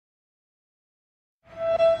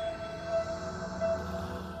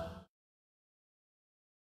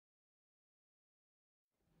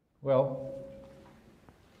Well,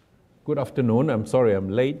 good afternoon. I'm sorry I'm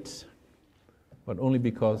late, but only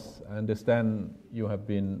because I understand you have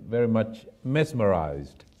been very much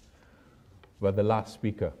mesmerized by the last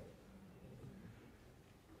speaker.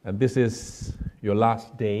 And this is your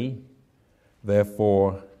last day,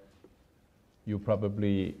 therefore you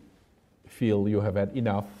probably feel you have had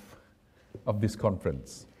enough of this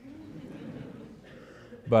conference.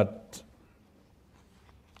 But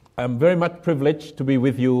I'm very much privileged to be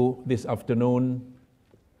with you this afternoon,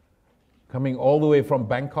 coming all the way from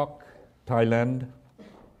Bangkok, Thailand.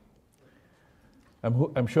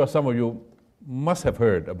 I'm sure some of you must have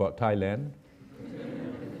heard about Thailand,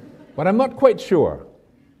 but I'm not quite sure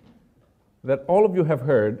that all of you have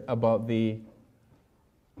heard about the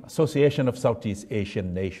Association of Southeast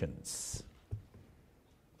Asian Nations,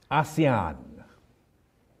 ASEAN.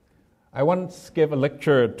 I once gave a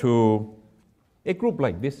lecture to a group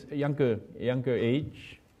like this, a younger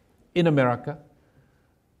age, in America.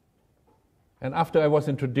 And after I was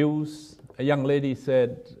introduced, a young lady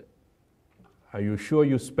said, "Are you sure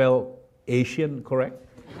you spell Asian correct?"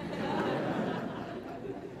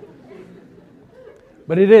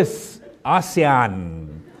 But it is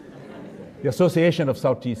ASEAN, the Association of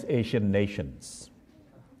Southeast Asian Nations.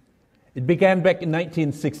 It began back in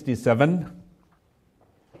 1967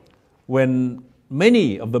 when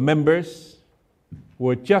many of the members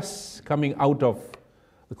were just coming out of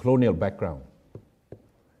the colonial background.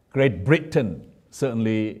 Great Britain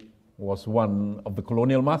certainly was one of the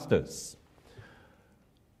colonial masters.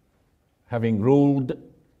 Having ruled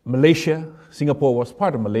Malaysia, Singapore was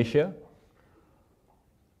part of Malaysia,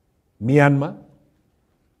 Myanmar,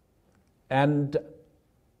 and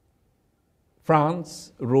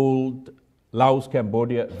France ruled Laos,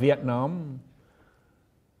 Cambodia, Vietnam.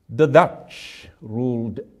 The Dutch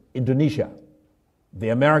ruled Indonesia. The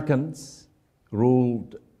Americans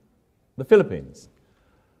ruled the Philippines.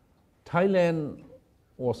 Thailand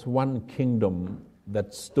was one kingdom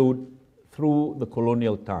that stood through the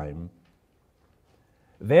colonial time.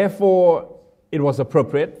 Therefore, it was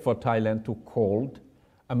appropriate for Thailand to call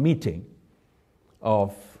a meeting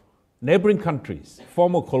of neighboring countries,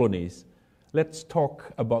 former colonies. Let's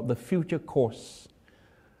talk about the future course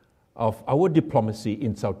of our diplomacy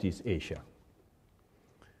in Southeast Asia.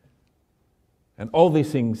 And all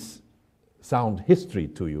these things sound history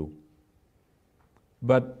to you.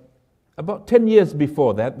 But about 10 years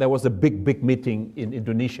before that, there was a big meeting in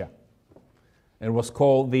Indonesia. And it was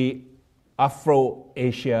called the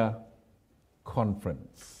Afro-Asia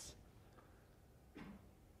Conference.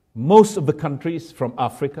 Most of the countries from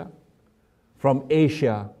Africa, from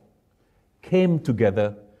Asia, came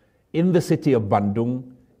together in the city of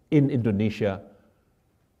Bandung in Indonesia,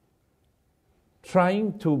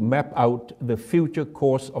 trying to map out the future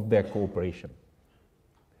course of their cooperation.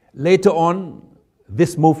 Later on,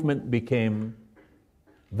 this movement became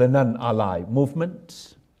the non-ally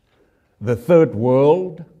movement, the Third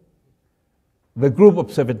World, the Group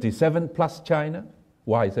of 77 plus China.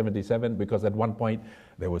 Why 77? Because at one point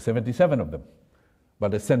there were 77 of them.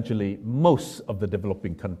 But essentially, most of the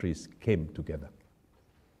developing countries came together.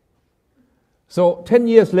 So 10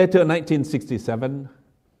 years later, in 1967,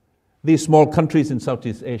 these small countries in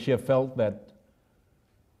Southeast Asia felt that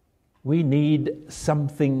we need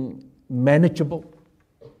something manageable,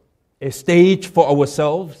 a stage for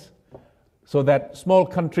ourselves, so that small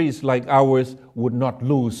countries like ours would not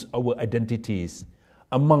lose our identities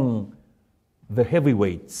among the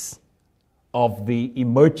heavyweights of the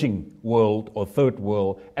emerging world or third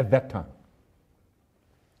world at that time.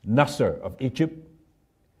 Nasser of Egypt,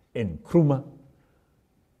 Nkrumah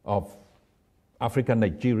of Africa,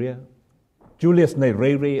 Nigeria, Julius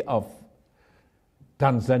Nyerere of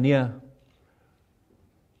Tanzania,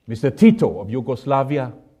 Mr. Tito of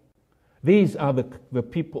Yugoslavia. These are the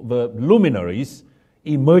people, the luminaries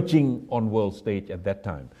emerging on world stage at that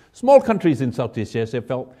time. Small countries in Southeast Asia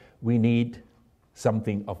felt we need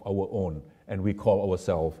something of our own, and we call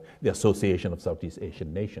ourselves the Association of Southeast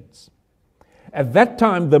Asian Nations. At that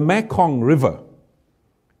time, the Mekong River,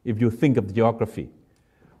 if you think of the geography,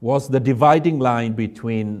 was the dividing line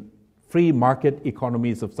between free market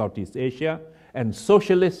economies of Southeast Asia and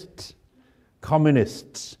socialist,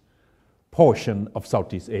 communist portion of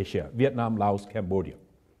Southeast Asia, Vietnam, Laos, Cambodia.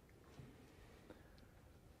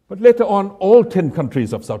 But later on, all 10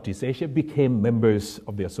 countries of Southeast Asia became members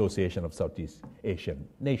of the Association of Southeast Asian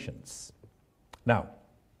Nations. Now,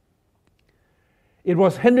 it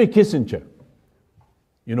was Henry Kissinger.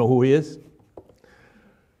 You know who he is?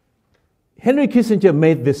 Henry Kissinger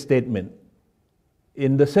made this statement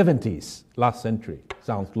in the 70s, last century.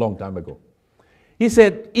 Sounds a long time ago. He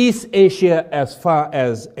said East Asia, as far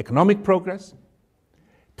as economic progress,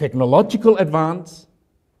 technological advance,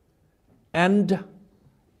 and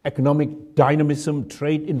economic dynamism,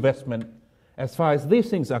 trade investment, as far as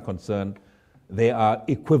these things are concerned, they are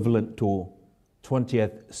equivalent to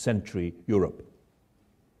 20th century Europe.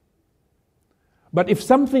 But if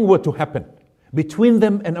something were to happen between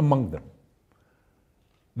them and among them,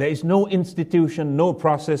 there is no institution, no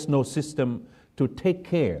process, no system to take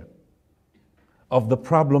care of the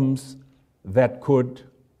problems that could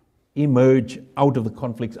emerge out of the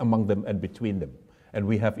conflicts among them and between them. And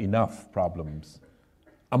we have enough problems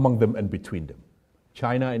among them and between them.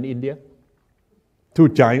 China and India, two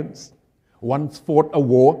giants, once fought a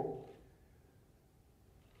war,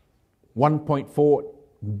 1.4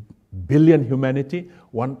 billion humanity,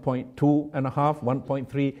 1.2 and a half,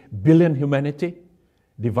 1.3 billion humanity,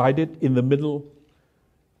 divided in the middle,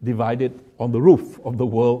 divided on the roof of the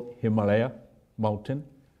world Himalaya mountain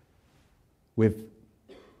with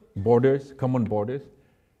borders, common borders.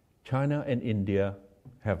 China and India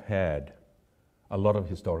have had a lot of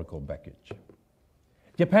historical baggage.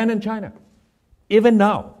 Japan and China, even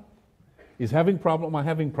now, are having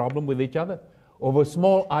problem with each other over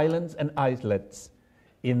small islands and islets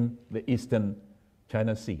in the eastern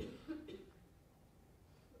China Sea.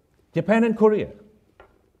 Japan and Korea.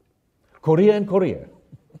 Korea and Korea.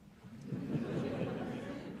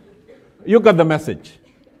 You got the message.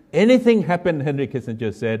 Anything happen, Henry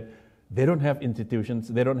Kissinger said, they don't have institutions,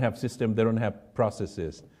 they don't have systems, they don't have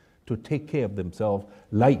processes to take care of themselves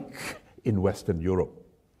like in Western Europe,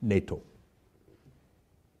 NATO.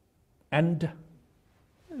 And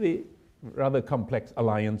the rather complex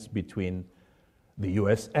alliance between the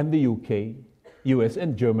US and the UK, US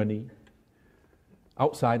and Germany,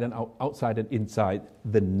 outside and inside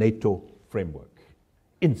the NATO framework,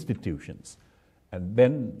 institutions, and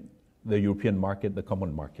then the European market, the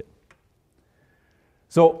common market.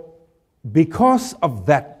 So because of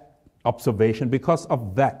that observation, because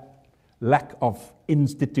of that lack of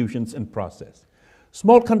institutions and process,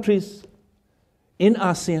 small countries in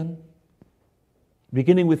ASEAN,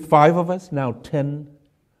 beginning with 5 of us, now 10,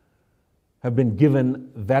 have been given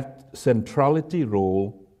that centrality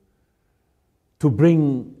role to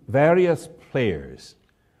bring various players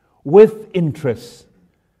with interests,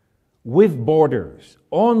 with borders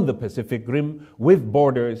on the Pacific Rim, with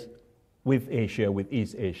borders with Asia, with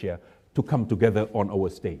East Asia, to come together on our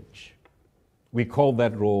stage. We call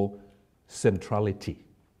that role centrality.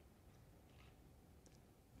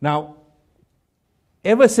 Now,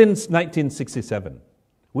 ever since 1967,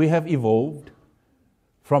 we have evolved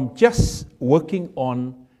from just working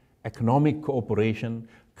on economic cooperation,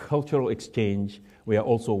 cultural exchange. We are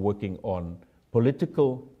also working on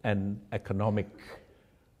political and economic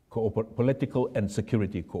political and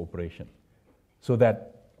security cooperation, so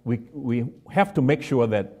that we have to make sure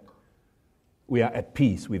that we are at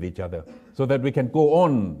peace with each other, so that we can go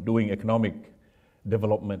on doing economic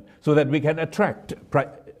development, so that we can attract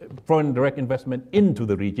foreign direct investment into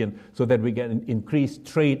the region, so that we can increase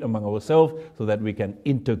trade among ourselves, so that we can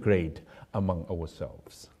integrate among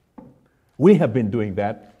ourselves. We have been doing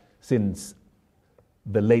that since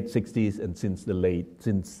the late 60s and since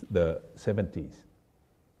the 70s.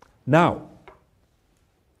 Now,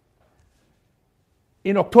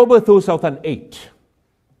 in October 2008,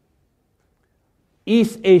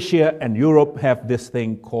 East Asia and Europe have this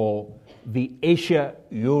thing called the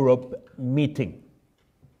Asia-Europe meeting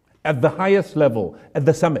at the highest level, at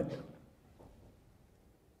the summit.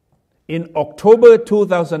 In October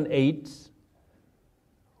 2008,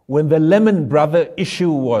 when the Lehman Brothers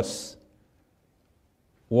issue was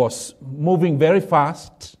moving very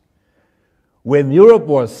fast, when Europe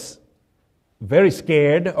was very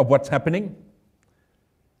scared of what's happening,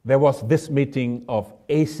 there was this meeting of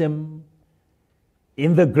ASEAN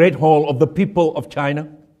in the Great Hall of the People of China,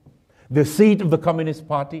 the seat of the Communist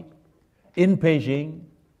Party in Beijing.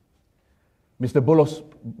 Mr.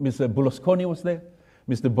 Berlusconi was there,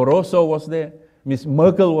 Mr. Barroso was there, Ms.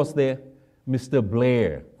 Merkel was there, Mr.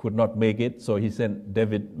 Blair could not make it, so he sent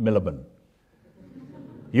David Miliband,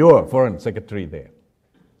 your foreign secretary, there.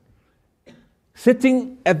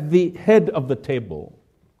 Sitting at the head of the table,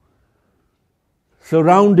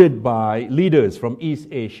 surrounded by leaders from East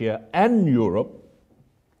Asia and Europe,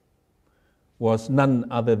 was none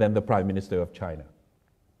other than the Prime Minister of China.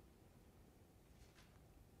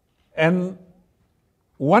 And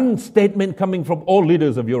one statement coming from all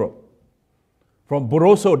leaders of Europe, from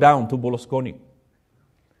Barroso down to Berlusconi: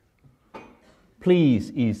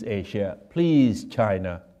 please, East Asia, please,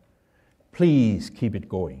 China, please keep it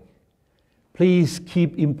going. Please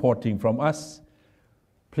keep importing from us.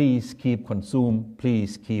 please keep consume,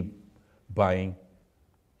 please keep buying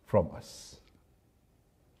from us.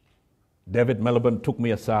 David Miliband took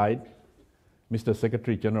me aside, Mr.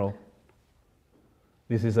 Secretary General,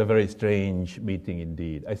 this is a very strange meeting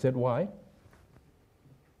indeed. I said, why?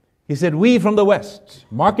 He said, we from the West,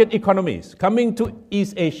 market economies, coming to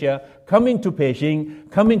East Asia, coming to Beijing,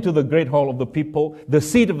 coming to the Great Hall of the People, the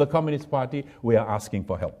seat of the Communist Party, we are asking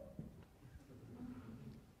for help.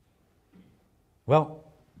 Well,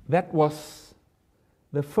 that was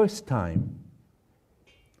the first time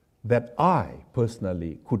that I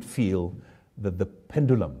personally could feel that the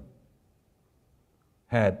pendulum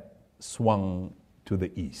had swung to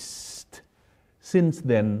the east. Since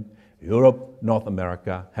then, Europe, North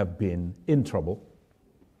America have been in trouble,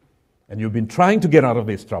 and you've been trying to get out of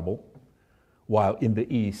this trouble, while in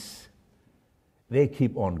the East, they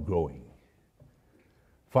keep on growing.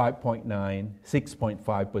 5.9,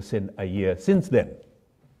 6.5% a year since then.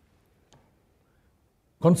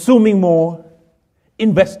 Consuming more,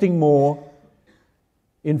 investing more.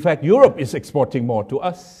 In fact, Europe is exporting more to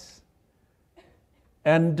us.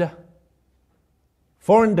 And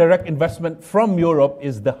foreign direct investment from Europe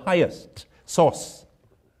is the highest source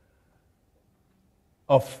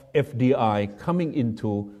of FDI coming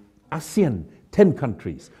into ASEAN 10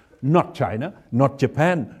 countries. Not China, not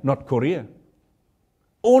Japan, not Korea.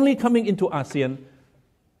 Only coming into ASEAN,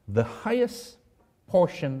 the highest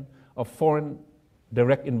portion of foreign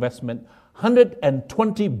direct investment,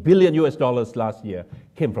 120 billion US dollars last year,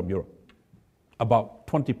 came from Europe. About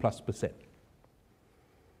 20+%.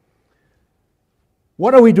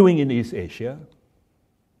 What are we doing in East Asia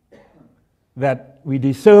that we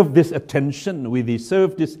deserve this attention, we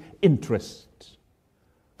deserve this interest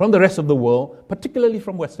from the rest of the world, particularly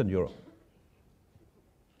from Western Europe?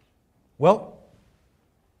 Well,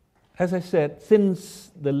 as I said,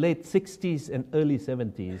 since the late 60s and early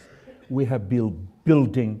 70s, we have been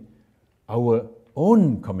building our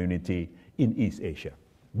own community in East Asia,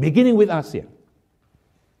 beginning with ASEAN.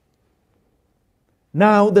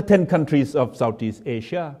 Now, the 10 countries of Southeast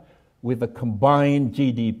Asia, with a combined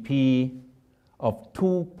GDP of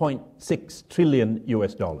 2.6 trillion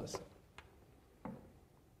US dollars.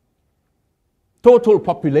 Total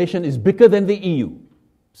population is bigger than the EU,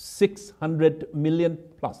 600 million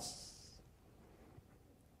plus.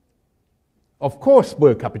 Of course,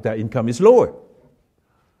 per capita income is lower.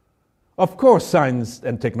 Of course, science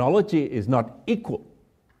and technology is not equal,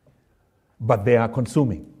 but they are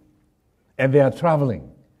consuming. And they are traveling,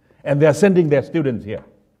 and they are sending their students here.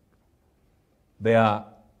 They are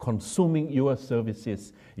consuming your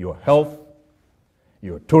services, your health,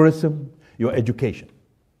 your tourism, your education.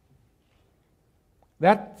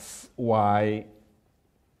 That's why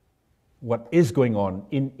what is going on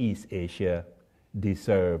in East Asia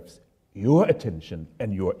deserves your attention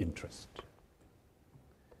and your interest.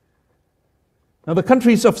 Now, the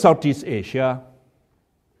countries of Southeast Asia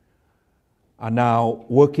are now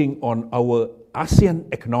working on our ASEAN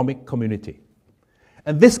Economic Community.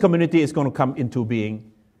 And this community is going to come into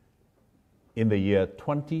being in the year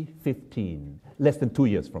 2015, less than 2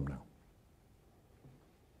 years from now.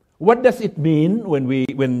 What does it mean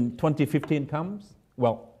when 2015 comes?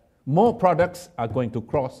 Well, more products are going to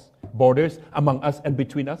cross borders among us and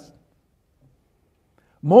between us.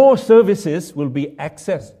 More services will be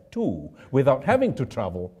accessed to without having to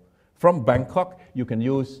travel. From Bangkok, you can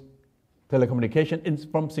use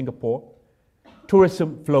telecommunication from Singapore,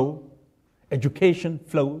 tourism flow, education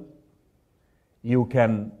flow. You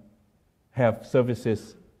can have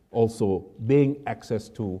services also being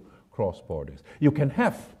accessed to cross borders. You can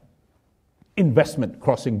have investment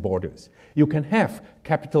crossing borders. You can have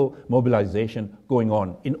capital mobilization going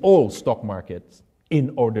on in all stock markets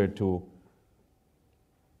in order to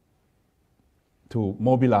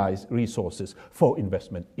mobilize resources for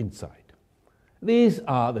investment inside. These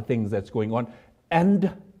are the things that's going on,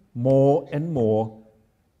 and more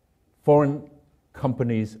foreign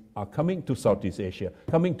companies are coming to Southeast Asia,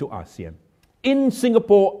 coming to ASEAN. In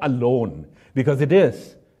Singapore alone, because it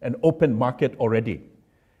is an open market already,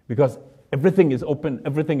 because everything is open,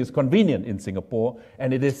 everything is convenient in Singapore,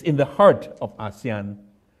 and it is in the heart of ASEAN.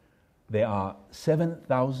 There are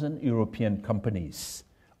 7,000 European companies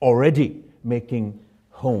already making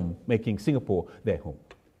Singapore their home.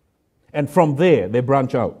 And from there, they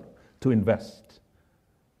branch out to invest,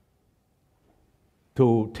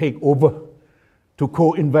 to take over, to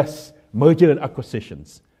co-invest, merger and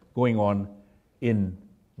acquisitions going on in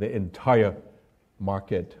the entire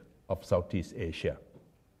market of Southeast Asia.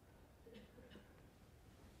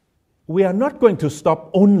 We are not going to stop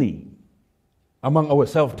only among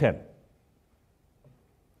ourselves 10.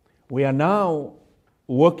 We are now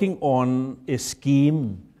working on a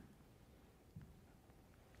scheme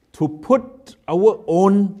to put our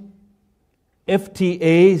own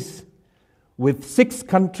FTAs with 6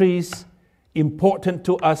 countries important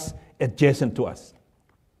to us, adjacent to us.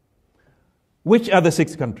 Which are the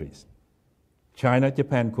 6 countries? China,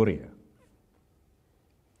 Japan, Korea,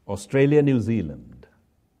 Australia, New Zealand,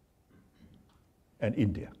 and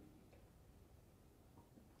India.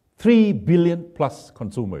 3 billion plus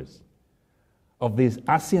consumers of these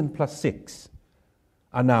ASEAN plus 6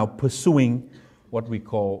 are now pursuing what we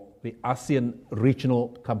call the ASEAN Regional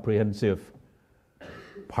Comprehensive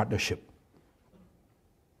Partnership.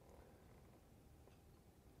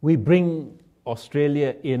 We bring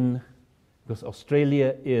Australia in because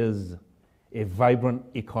Australia is a vibrant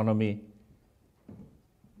economy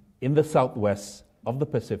in the southwest of the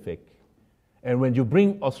Pacific. And when you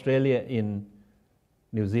bring Australia in,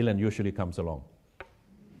 New Zealand usually comes along.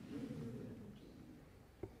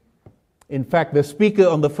 In fact, the speaker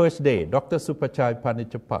on the first day, Dr. Supachai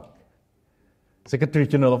Panichapak, Secretary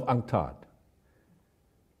General of UNCTAD,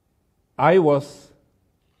 I was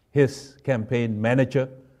his campaign manager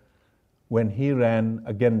when he ran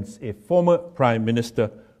against a former Prime Minister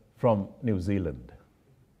from New Zealand.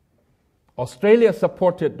 Australia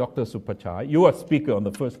supported Dr. Supachai. You were speaker on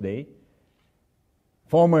the first day.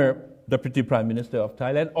 Former Deputy Prime Minister of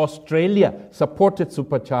Thailand. Australia supported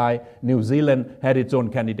Supachai. New Zealand had its own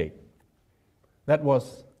candidate. That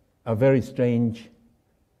was a very strange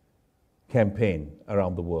campaign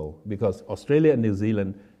around the world because Australia and New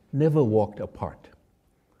Zealand never walked apart.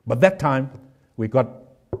 But that time, we got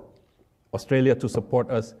Australia to support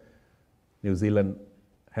us. New Zealand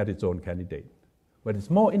had its own candidate. But it's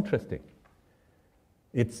more interesting.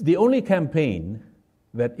 It's the only campaign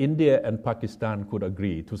that India and Pakistan could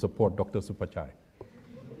agree to support Dr. Supachai.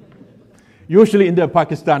 Usually India and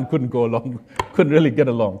Pakistan couldn't really get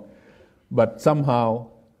along. But somehow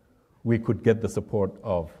we could get the support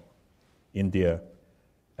of India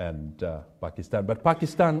and Pakistan. But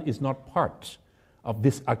Pakistan is not part of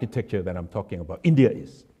this architecture that I'm talking about. India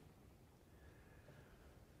is.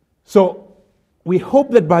 So we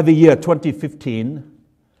hope that by the year 2015,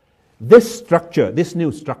 this structure, this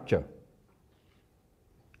new structure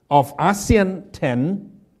of ASEAN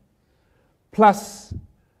 10 plus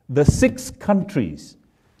the 6 countries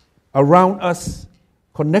around us,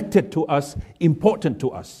 connected to us, important to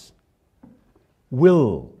us,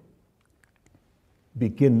 will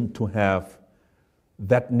begin to have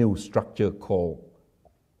that new structure called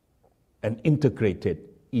an integrated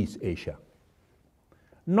East Asia.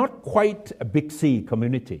 Not quite a big C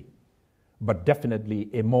community, but definitely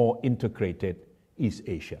a more integrated East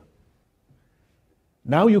Asia.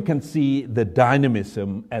 Now you can see the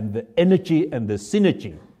dynamism and the energy and the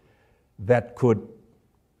synergy that could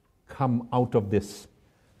come out of this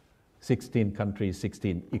 16 countries,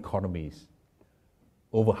 16 economies,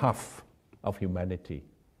 over half of humanity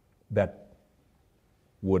that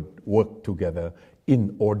would work together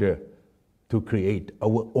in order to create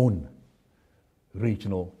our own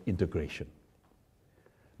regional integration.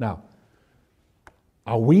 Now,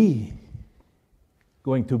 are we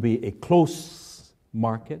going to be a close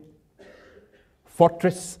market,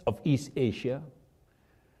 fortress of East Asia,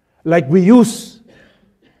 like we used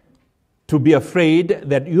to be afraid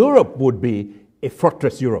that Europe would be a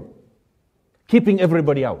fortress Europe, keeping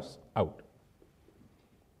everybody else out?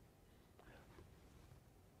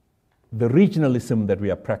 The regionalism that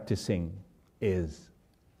we are practicing is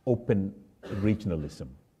open regionalism.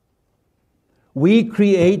 We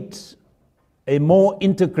create a more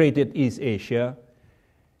integrated East Asia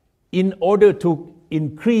in order to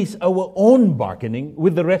increase our own bargaining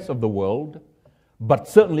with the rest of the world, but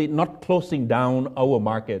certainly not closing down our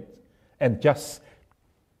market and just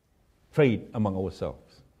trade among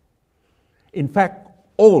ourselves. In fact,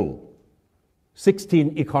 all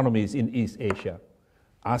 16 economies in East Asia,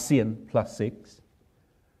 ASEAN plus 6,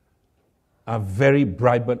 are very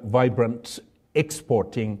vibrant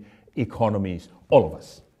exporting economies, all of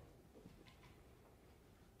us.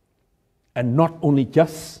 And not only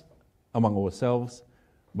just among ourselves,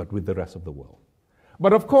 but with the rest of the world.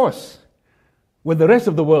 But of course, when the rest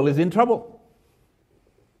of the world is in trouble,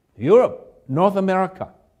 Europe, North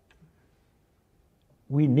America,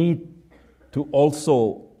 we need to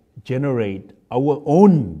also generate our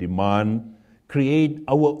own demand, create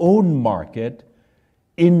our own market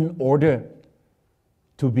in order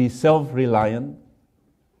to be self-reliant,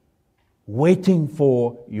 waiting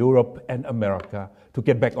for Europe and America to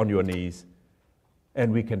get back on your knees,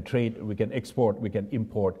 and we can trade, we can export, we can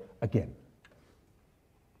import again.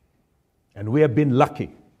 And we have been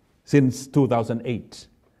lucky since 2008.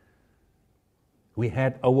 we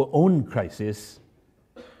had our own crisis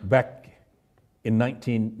back in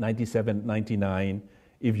 1997, 99,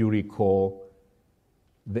 if you recall,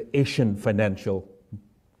 the Asian financial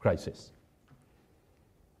crisis.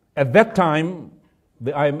 At that time,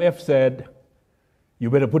 the IMF said,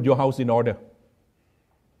 you better put your house in order.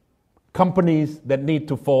 Companies that need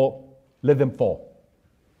to fall, let them fall.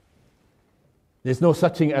 There's no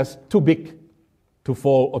such thing as too big to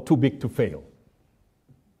fall or too big to fail.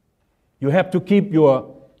 You have to keep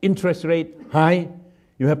your interest rate high.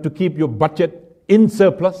 You have to keep your budget in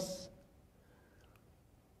surplus.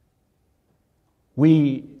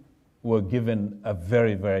 We were given a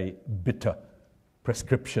very, very bitter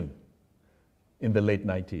prescription in the late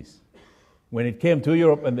 90s. When it came to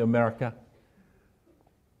Europe and America,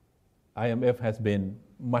 IMF has been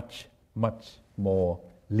much, much more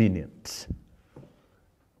lenient.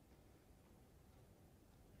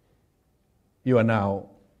 You are now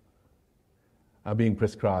being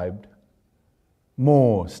prescribed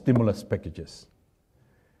more stimulus packages.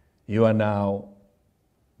 You are now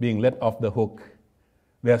being let off the hook.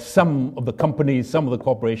 There are some of the companies, some of the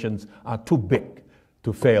corporations are too big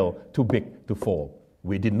to fail, too big to fall.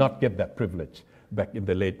 We did not get that privilege back in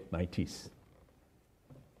the late 90s.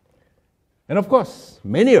 And of course,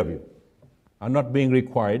 many of you are not being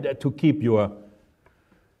required to keep your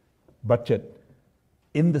budget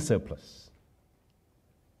in the surplus,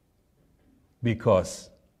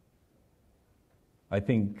 because I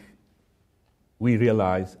think we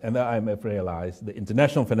realize, and the IMF realized, the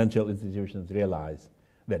international financial institutions realize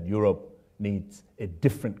that Europe needs a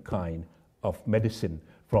different kind of medicine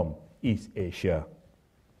from East Asia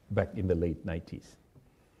back in the late 90s.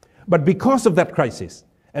 But because of that crisis,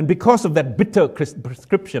 and because of that bitter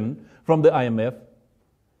prescription from the IMF,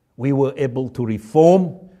 we were able to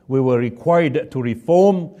reform, we were required to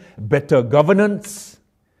reform better governance,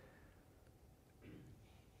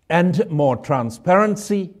 and more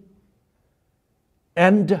transparency,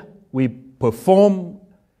 and we perform,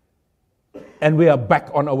 and we were back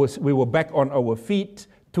on our feet.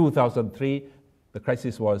 2003, the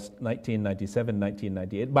crisis was 1997,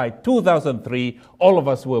 1998. By 2003, all of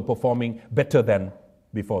us were performing better than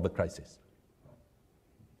before the crisis.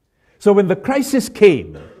 So when the crisis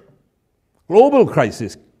came, global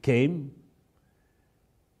crisis came,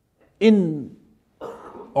 in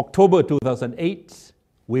October 2008,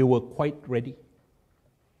 we were quite ready.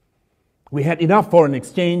 We had enough foreign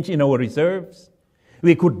exchange in our reserves.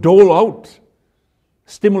 We could dole out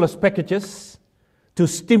stimulus packages to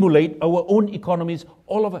stimulate our own economies,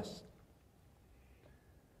 all of us.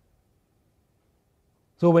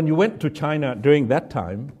 So when you went to China during that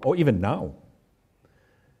time, or even now,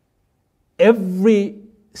 every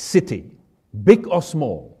city, big or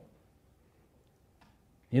small,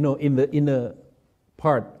 in the inner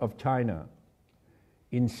part of China,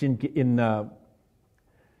 in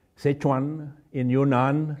Sichuan, in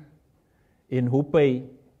Yunnan, in Hubei,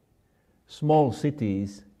 small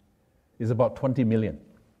cities is about 20 million.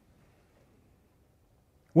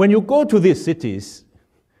 When you go to these cities,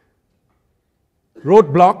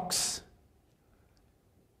 roadblocks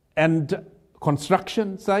and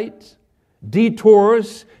construction sites,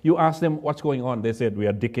 detours, you ask them what's going on. They said, we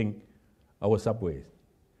are digging our subways.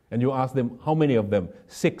 And you ask them, how many of them?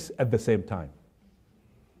 6 at the same time.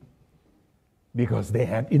 Because they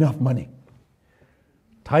had enough money.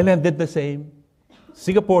 Thailand did the same.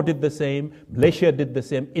 Singapore did the same. Malaysia did the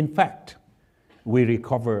same. In fact, we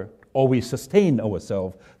recovered, or we sustained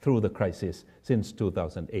ourselves through the crisis since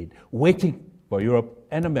 2008, waiting for Europe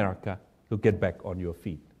and America to get back on your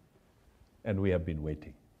feet. And we have been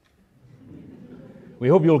waiting. We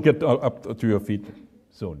hope you'll get up to your feet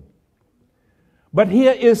soon. But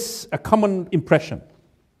here is a common impression.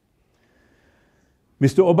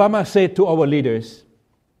 Mr. Obama said to our leaders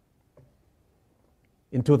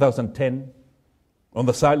in 2010, on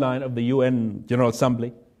the sideline of the UN General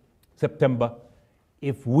Assembly, September,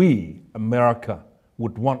 if we, America,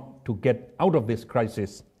 would want to get out of this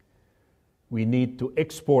crisis, we need to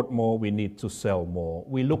export more, we need to sell more.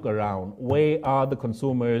 We look around, where are the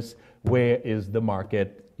consumers, where is the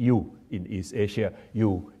market? You in East Asia,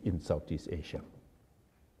 you in Southeast Asia.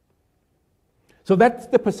 So that's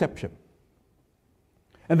the perception.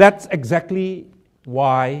 And that's exactly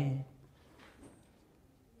why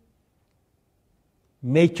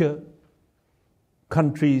major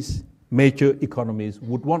countries, major economies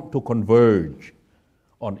would want to converge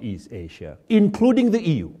on East Asia, including the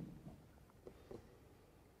EU.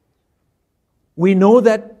 We know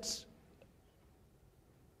that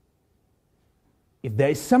if there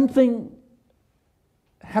is something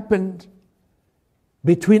happened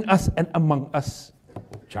between us and among us,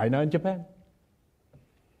 China and Japan,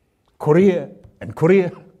 Korea and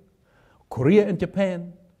Korea, Korea and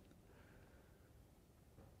Japan,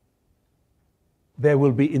 there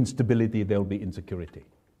will be instability, there will be insecurity.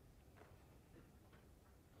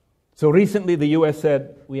 So recently the US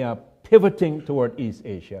said we are pivoting toward East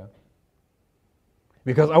Asia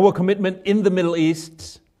because our commitment in the Middle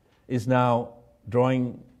East is now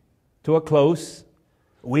drawing to a close.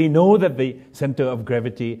 We know that the center of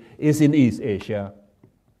gravity is in East Asia.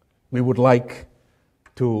 We would like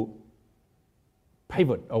to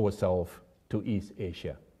pivot ourselves to East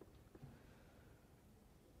Asia.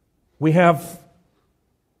 We have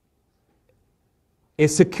a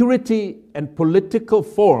security and political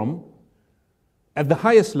forum at the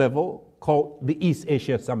highest level called the East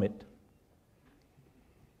Asia Summit.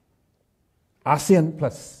 ASEAN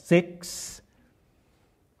 +6.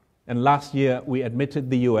 And last year we admitted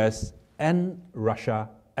the US and Russia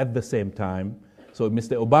at the same time. So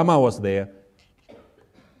Mr. Obama was there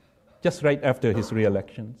just right after his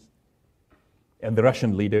re-elections. And the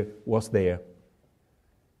Russian leader was there.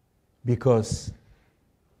 Because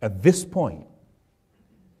at this point,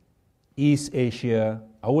 East Asia,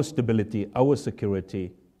 our stability, our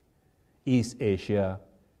security, East Asia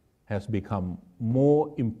has become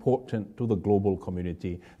more important to the global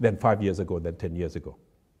community than 5 years ago, than 10 years ago.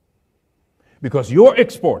 Because your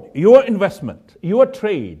export, your investment, your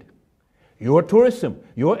trade, your tourism,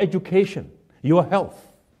 your education, your health,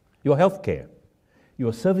 your healthcare,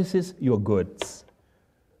 your services, your goods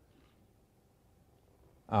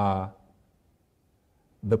are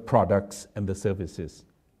the products and the services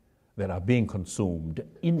that are being consumed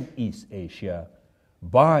in East Asia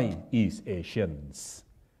by East Asians.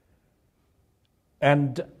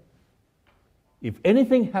 And if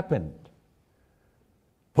anything happened,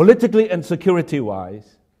 politically and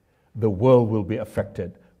security-wise, the world will be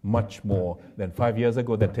affected much more than 5 years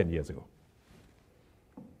ago, than 10 years ago.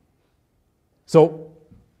 So,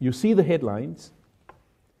 you see the headlines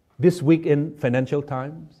this week in Financial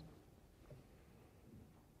Times.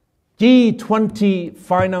 G20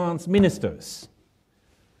 finance ministers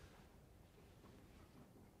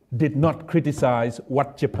did not criticize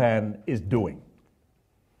what Japan is doing.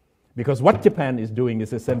 Because what Japan is doing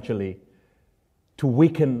is essentially to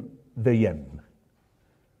weaken the yen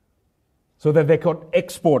so that they could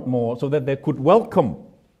export more, so that they could welcome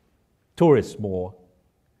tourists more.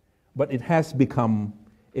 But it has become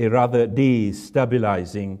a rather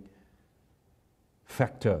destabilizing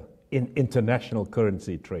factor in international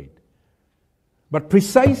currency trade. But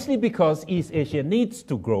precisely because East Asia needs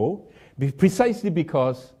to grow, precisely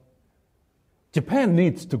because Japan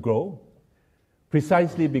needs to grow,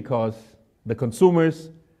 precisely because the consumers,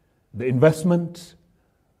 the investment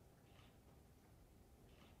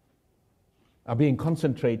are being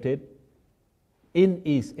concentrated in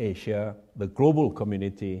East Asia, the global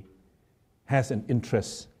community has an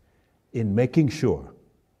interest in making sure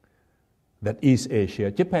that East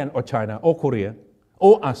Asia, Japan or China or Korea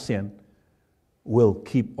or ASEAN will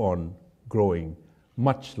keep on growing,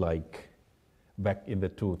 much like back in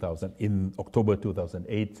October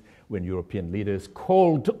 2008, when European leaders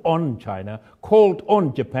called on China, called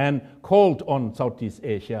on Japan, called on Southeast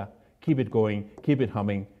Asia, keep it going, keep it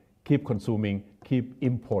humming, keep consuming, keep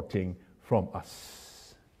importing from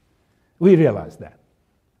us. We realize that.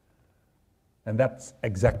 And that's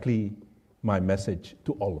exactly my message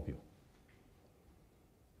to all of you.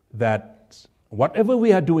 That whatever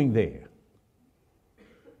we are doing there,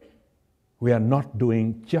 we are not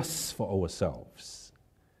doing just for ourselves.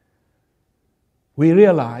 We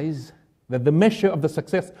realize that the measure of the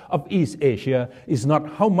success of East Asia is not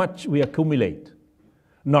how much we accumulate,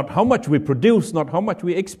 not how much we produce, not how much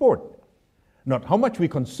we export, not how much we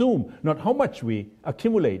consume, not how much we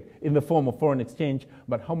accumulate in the form of foreign exchange,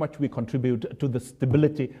 but how much we contribute to the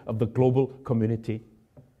stability of the global community,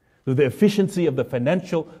 to the efficiency of the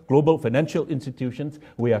global financial institutions.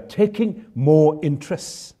 We are taking more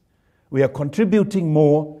interests. We are contributing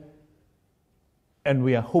more, and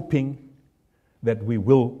we are hoping that we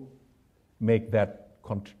will make that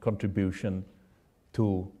contribution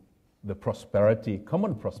to the prosperity,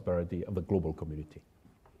 common prosperity of the global community.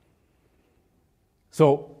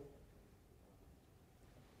 So,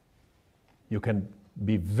 you can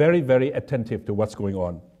be very, very attentive to what's going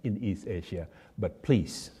on in East Asia, but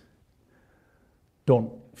please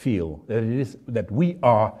don't feel that we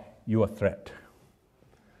are your threat.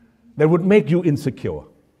 That would make you insecure.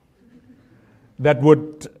 That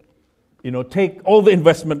would, take all the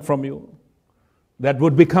investment from you. That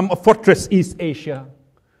would become a fortress East Asia.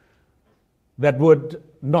 That would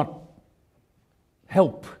not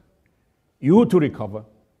help you to recover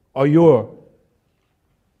or your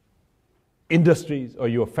industries or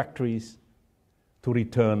your factories to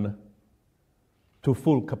return to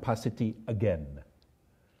full capacity again.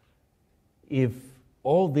 If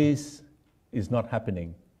all this is not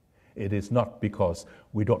happening, it is not because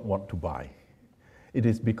we don't want to buy. It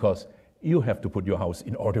is because you have to put your house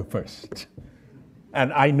in order first.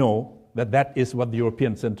 And I know that that is what the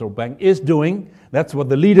European Central Bank is doing, that's what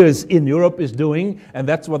the leaders in Europe is doing, and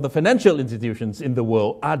that's what the financial institutions in the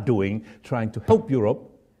world are doing, trying to help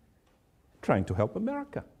Europe, trying to help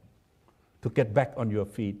America to get back on your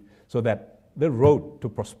feet so that the road to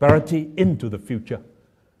prosperity into the future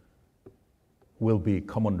will be a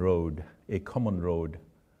common road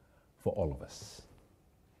for all of us.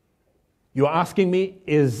 You're asking me,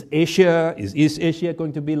 is East Asia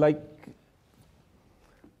going to be like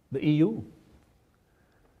the EU?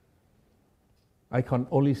 I can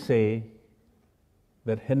only say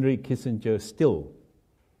that Henry Kissinger still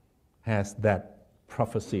has that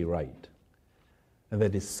prophecy right. And there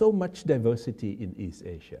is so much diversity in East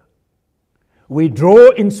Asia. We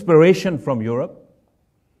draw inspiration from Europe.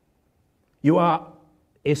 You are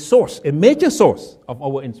a source, a major source of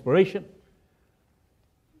our inspiration,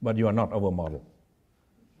 but you are not our model.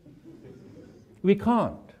 We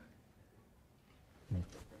can't.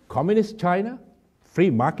 Communist China, free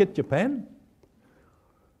market Japan,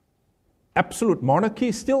 absolute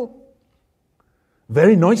monarchy still,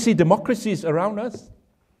 very noisy democracies around us,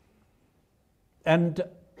 and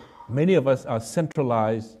many of us are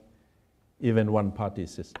centralized, even one-party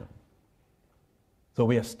system. So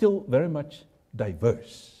we are still very much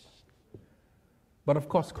diverse, but of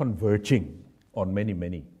course converging on many,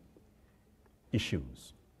 many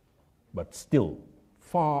issues, but still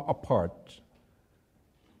far apart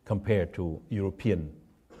compared to European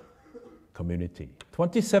community.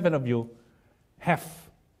 27 of you have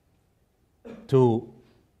to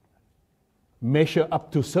measure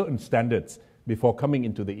up to certain standards before coming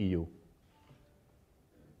into the EU.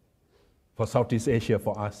 For Southeast Asia,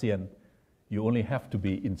 for ASEAN, you only have to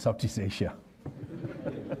be in Southeast Asia.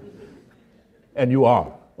 And you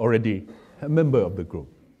are already a member of the group.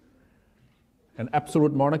 An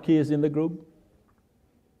absolute monarchy is in the group.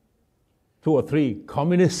 2 or 3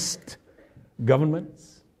 communist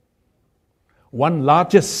governments. 1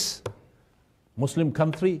 largest Muslim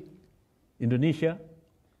country, Indonesia.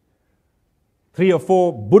 3 or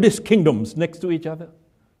 4 Buddhist kingdoms next to each other.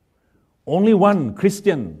 Only 1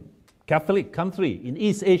 Christian Catholic country in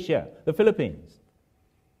East Asia, the Philippines.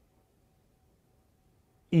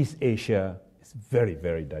 East Asia is very,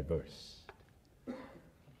 very diverse.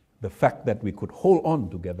 The fact that we could hold on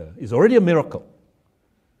together is already a miracle.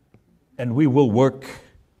 And we will work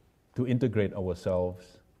to integrate ourselves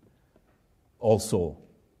also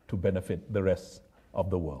to benefit the rest of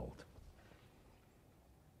the world.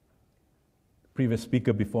 The previous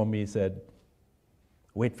speaker before me said,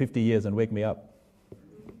 wait 50 years and wake me up.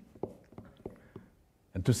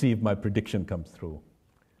 And to see if my prediction comes through.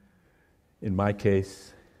 In my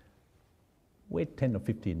case, wait 10 or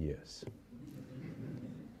 15 years.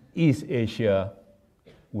 East Asia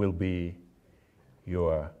will be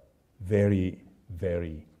your very,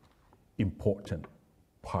 very important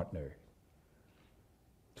partner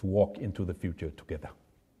to walk into the future together.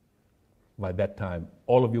 By that time,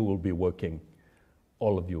 all of you will be working,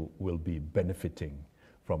 all of you will be benefiting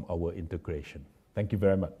from our integration. Thank you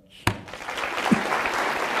very much.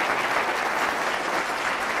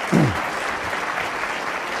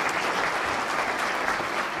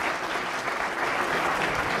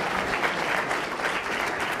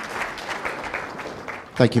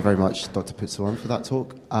 Thank you very much, Dr. Pitsuwan, for that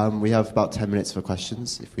talk. We have about 10 minutes for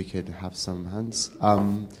questions, if we could have some hands.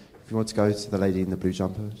 If you want to go to the lady in the blue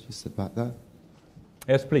jumper, just sit back there.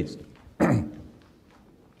 Yes, please.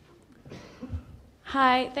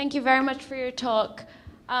 Hi, thank you very much for your talk.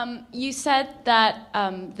 You said that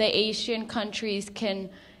the Asian countries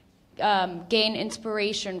can gain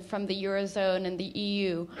inspiration from the Eurozone and the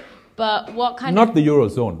EU, but what kind Not the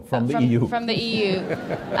Eurozone, from the EU. From the EU.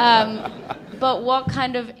 But what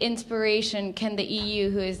kind of inspiration can the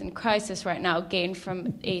EU, who is in crisis right now, gain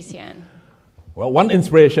from ASEAN? Well, one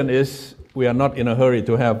inspiration is we are not in a hurry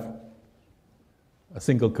to have a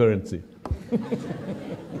single currency.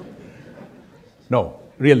 No,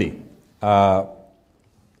 really.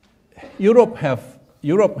 Europe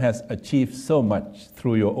has achieved so much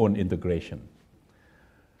through your own integration.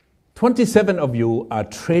 27 of you are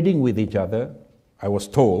trading with each other, I was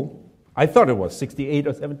told. I thought it was 68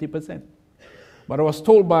 or 70%. But I was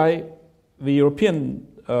told by the European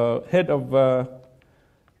head of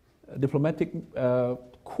diplomatic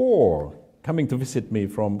corps came to visit me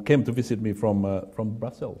from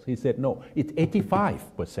Brussels. He said, no, it's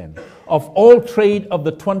 85% of all trade of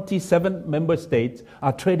the 27 member states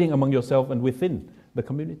are trading among yourself and within the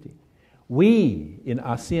community. We in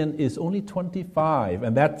ASEAN is only 25,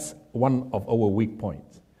 and that's one of our weak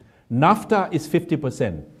points. NAFTA is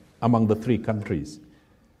 50% among the three countries.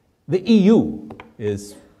 The EU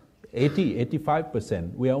is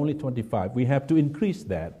 85%. We are only 25. We have to increase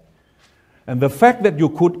that. And the fact that you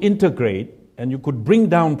could integrate and you could bring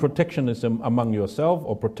down protectionism among yourself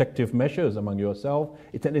or protective measures among yourself,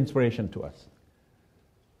 it's an inspiration to us.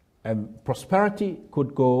 And prosperity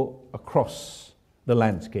could go across the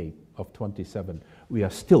landscape of 27. We are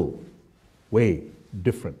still way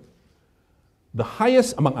different. The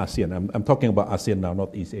highest among ASEAN, I'm talking about ASEAN now,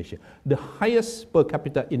 not East Asia, the highest per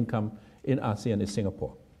capita income in ASEAN is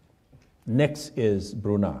Singapore. Next is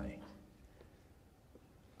Brunei.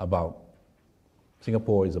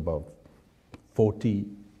 Singapore is about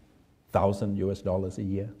 $40,000 a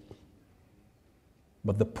year.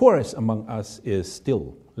 But the poorest among us is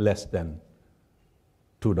still less than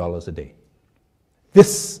 $2 a day.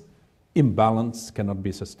 This imbalance cannot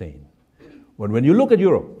be sustained. When you look at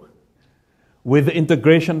Europe, with the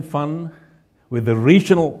integration fund, with the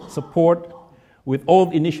regional support, with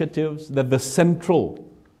all initiatives that the central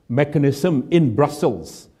mechanism in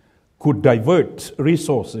Brussels could divert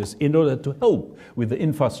resources in order to help with the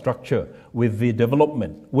infrastructure, with the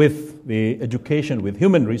development, with the education, with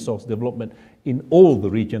human resource development in all the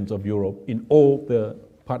regions of Europe, in all the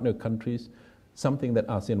partner countries, something that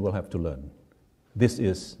ASEAN will have to learn. This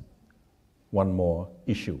is one more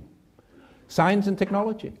issue. Science and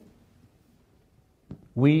technology.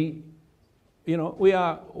 We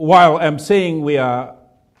are, while I'm saying we are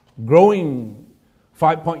growing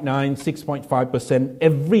 5.9, 6.5%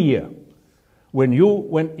 every year. When you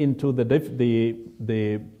went into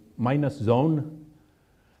the minus zone,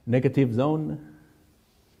 negative zone,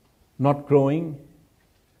 not growing,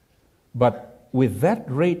 but with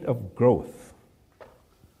that rate of growth,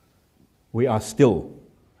 we are still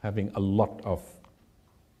having a lot of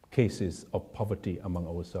cases of poverty among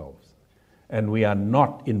ourselves. And we are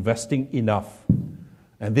not investing enough.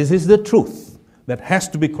 And this is the truth that has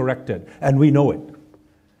to be corrected, and we know it.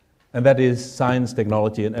 And that is science,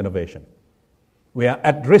 technology, and innovation. We are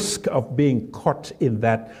at risk of being caught in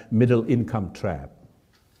that middle income trap.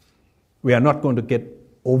 We are not going to get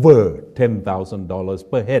over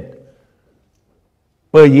 $10,000 per head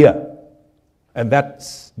per year. And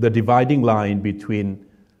that's the dividing line between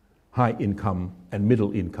high income and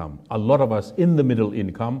middle income. A lot of us in the middle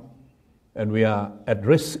income, and we are at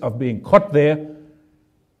risk of being caught there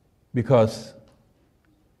because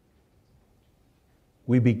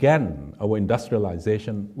we began our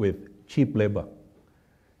industrialization with cheap labor,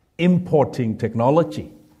 importing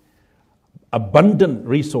technology, abundant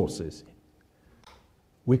resources.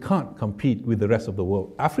 We can't compete with the rest of the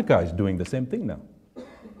world. Africa is doing the same thing now.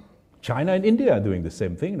 China and India are doing the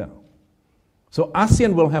same thing now. So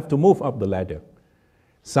ASEAN will have to move up the ladder.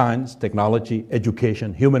 Science, technology,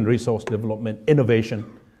 education, human resource development, innovation.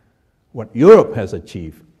 What Europe has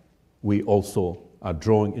achieved, we also are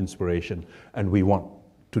drawing inspiration, and we want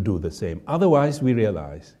to do the same. Otherwise, we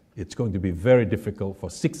realize it's going to be very difficult for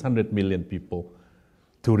 600 million people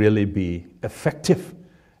to really be effective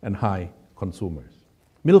and high consumers.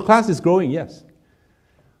 Middle class is growing, yes,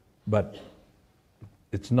 but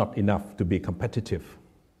it's not enough to be competitive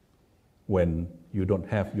when you don't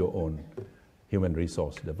have your own human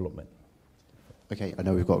resource development. Okay, I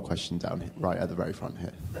know we've got a question down here, right at the very front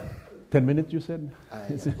here. 10 minutes, you said? Yeah,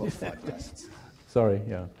 we've got 5 questions. Sorry,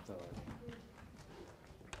 yeah.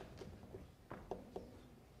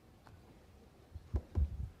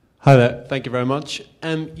 Hi there, thank you very much.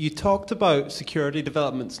 You talked about security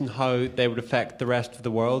developments and how they would affect the rest of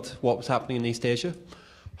the world, what was happening in East Asia.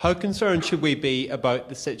 How concerned should we be about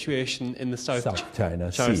the situation in the South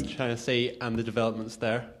China Sea and the developments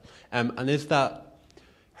there? And is that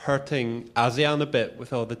hurting ASEAN a bit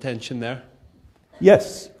with all the tension there?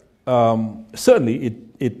 Yes, certainly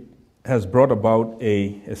it has brought about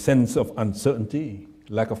a sense of uncertainty,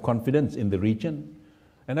 lack of confidence in the region.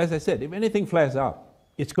 And as I said, if anything flares up,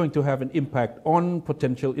 it's going to have an impact on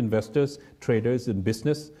potential investors, traders, and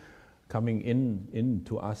business coming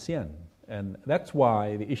into ASEAN. And that's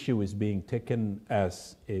why the issue is being taken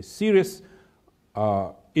as a serious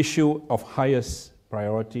issue of highest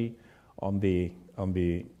priority on the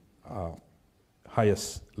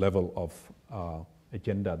highest level of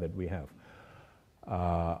agenda that we have.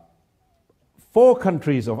 4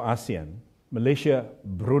 countries of ASEAN, Malaysia,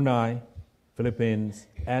 Brunei, Philippines,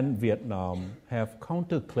 and Vietnam, have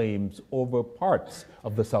counterclaims over parts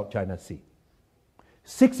of the South China Sea.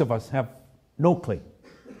 6 of us have no claim.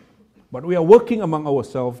 But we are working among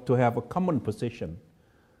ourselves to have a common position,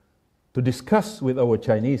 to discuss with our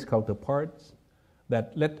Chinese counterparts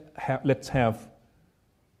that let's have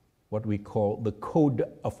what we call the code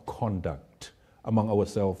of conduct among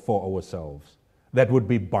ourselves, for ourselves, that would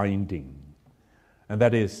be binding. And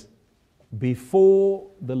that is, before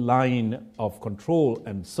the line of control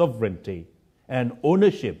and sovereignty and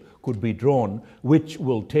ownership could be drawn, which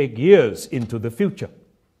will take years into the future,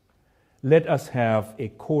 let us have a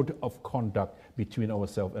code of conduct between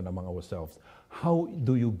ourselves and among ourselves. How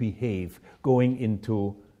do you behave going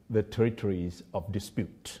into the territories of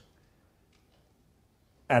dispute?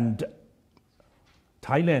 And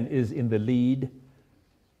Thailand is in the lead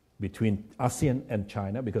between ASEAN and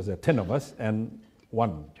China, because there are 10 of us and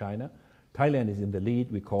 1 China. Thailand is in the lead.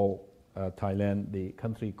 We call Thailand the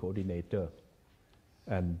country coordinator.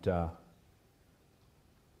 And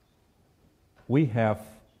we have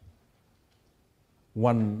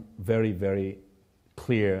one very, very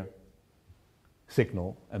clear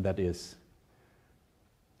signal, and that is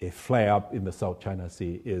a flare-up in the South China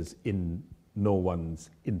Sea is in no one's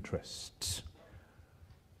interest.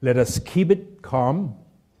 Let us keep it calm.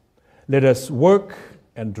 Let us work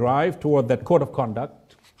and drive toward that code of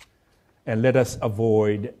conduct, and let us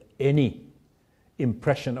avoid any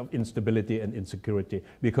impression of instability and insecurity,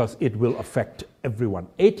 because it will affect everyone.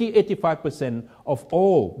 85% of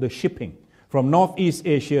all the shipping from Northeast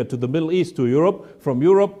Asia to the Middle East to Europe, from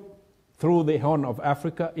Europe through the Horn of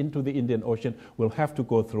Africa into the Indian Ocean, will have to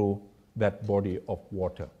go through that body of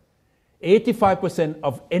water. 85%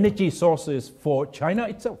 of energy sources for China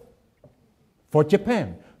itself, for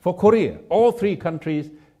Japan, for Korea, all 3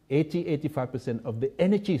 countries, 85% of the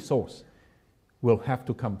energy source will have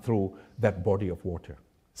to come through that body of water.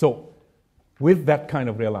 So, with that kind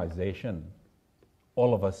of realization,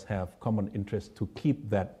 all of us have common interest to keep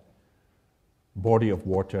that body of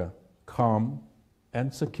water calm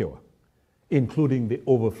and secure, including the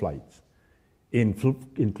overflights,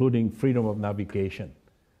 including freedom of navigation.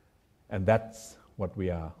 And that's what we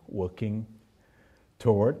are working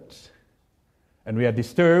towards. And we are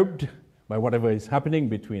disturbed by whatever is happening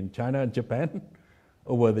between China and Japan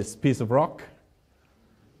over this piece of rock,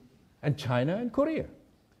 and China and Korea.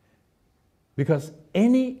 Because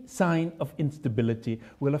any sign of instability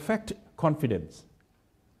will affect confidence,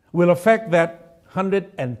 will affect that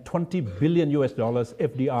 $120 billion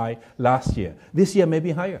FDI last year. This year may be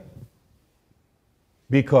higher,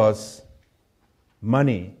 because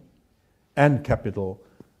money and capital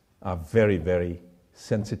are very, very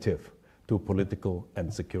sensitive to political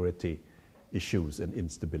and security issues and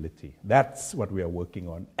instability. That's what we are working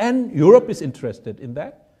on. And Europe is interested in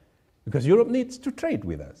that, because Europe needs to trade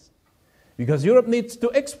with us, because Europe needs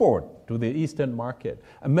to export to the Eastern market.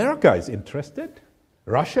 America is interested.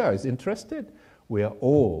 Russia is interested. We are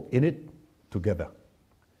all in it together.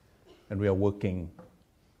 And we are working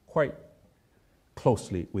quite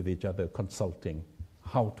closely with each other, consulting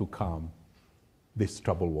how to calm these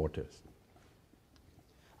troubled waters.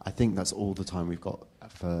 I think that's all the time we've got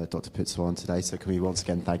for Dr. Pitsuwan today, so can we once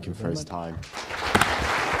again thank him for his time.